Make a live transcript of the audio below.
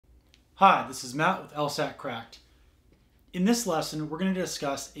Hi, this is Matt with LSAT Cracked. In this lesson, we're going to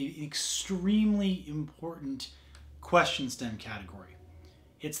discuss an extremely important question stem category.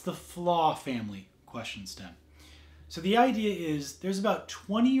 It's the flaw family question stem. So the idea is there's about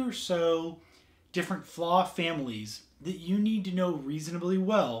 20 or so different flaw families that you need to know reasonably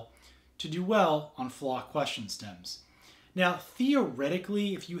well to do well on flaw question stems. Now,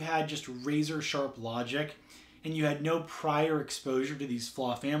 theoretically, if you had just razor sharp logic and you had no prior exposure to these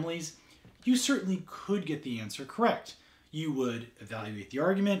flaw families, you certainly could get the answer correct. You would evaluate the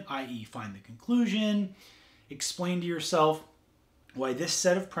argument, i.e. find the conclusion, explain to yourself why this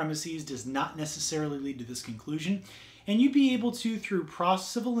set of premises does not necessarily lead to this conclusion, and you'd be able to, through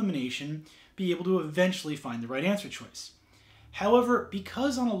process of elimination, be able to eventually find the right answer choice. However,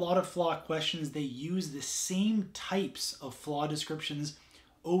 because on a lot of flaw questions they use the same types of flaw descriptions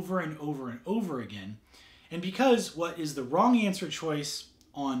over and over and over again, and because what is the wrong answer choice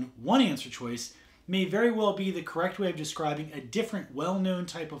on one answer choice may very well be the correct way of describing a different well-known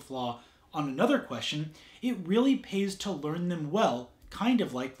type of flaw on another question, it really pays to learn them well, kind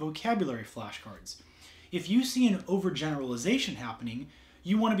of like vocabulary flashcards. If you see an overgeneralization happening,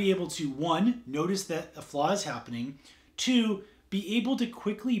 you want to be able to, 1, notice that a flaw is happening, 2, be able to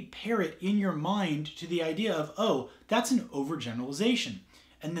quickly pair it in your mind to the idea of, oh, that's an overgeneralization.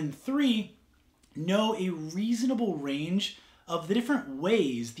 And then 3, know a reasonable range of the different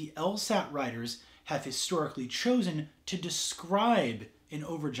ways the LSAT writers have historically chosen to describe an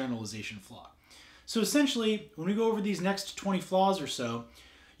overgeneralization flaw. So essentially, when we go over these next 20 flaws or so,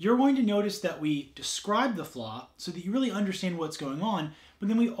 you're going to notice that we describe the flaw so that you really understand what's going on, but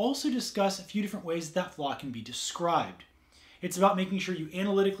then we also discuss a few different ways that flaw can be described. It's about making sure you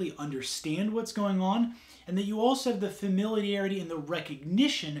analytically understand what's going on and that you also have the familiarity and the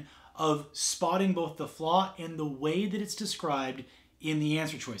recognition of spotting both the flaw and the way that it's described in the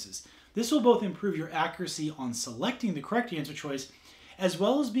answer choices. This will both improve your accuracy on selecting the correct answer choice, as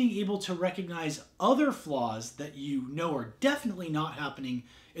well as being able to recognize other flaws that you know are definitely not happening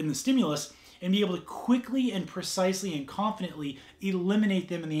in the stimulus, and be able to quickly and precisely and confidently eliminate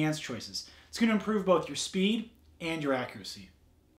them in the answer choices. It's going to improve both your speed and your accuracy.